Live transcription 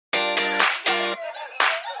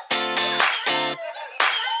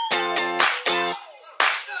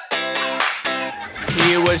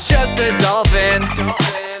was just a dolphin,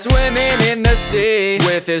 swimming in the sea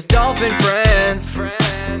with his dolphin friends,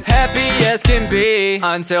 happy as can be,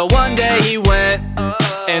 until one day he went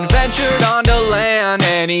and ventured onto land,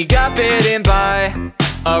 and he got bitten by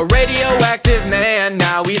a radioactive man.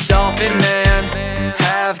 Now he's Dolphin Man,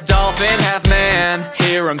 half dolphin, half man.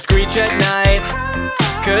 Hear him screech at night,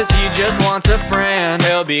 cause he just wants a friend.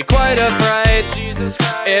 He'll be quite a fright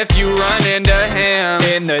if you run into him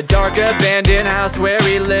in the dark abandoned house where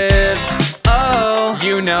he lives. Oh,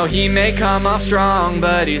 you know he may come off strong,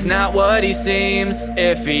 but he's not what he seems.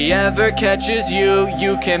 If he ever catches you,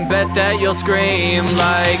 you can bet that you'll scream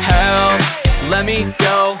like, help, let me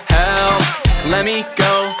go, help, let me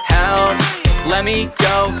go, help, let me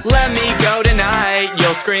go tonight.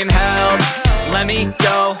 You'll scream, help, let me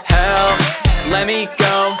go, help, let me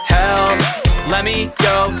go, help, let me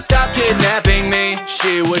go, stop kidnapping me.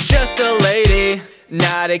 She was just a lady,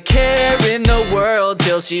 not a care in the world,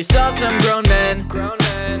 till she saw some grown men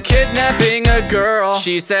kidnapping a girl.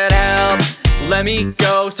 She said, help, let me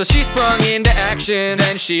go, so she sprung into action.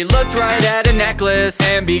 Then she looked right at a necklace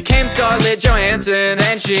and became Scarlett Johansson.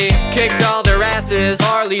 Then she kicked all their asses,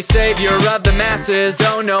 Harley, savior of the masses.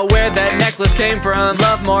 Don't know where that necklace came from,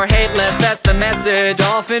 love more, hate less, that's the message.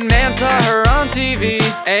 Dolphin Man saw her on TV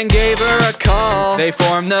and gave her a call. They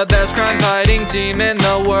formed the best crime fighting team in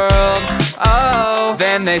the world. Oh,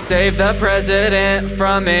 then they saved the president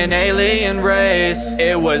from an alien race.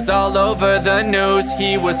 It was all over the news,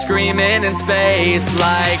 he was screaming in space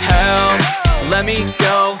like, help, let me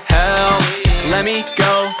go, help, let me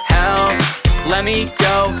go, help, let me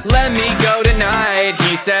go tonight.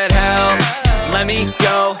 He said, help, let me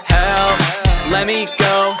go, help, let me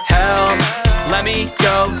go, help, let me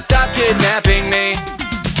go, stop kidnapping me.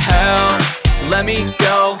 Help, let me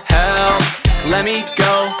go, help, let me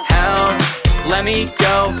go, help, let me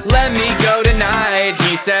go tonight.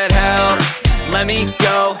 He said, help, let me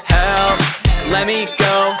go, help, let me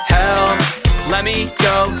go, help, let me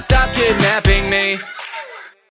go, stop kidnapping me.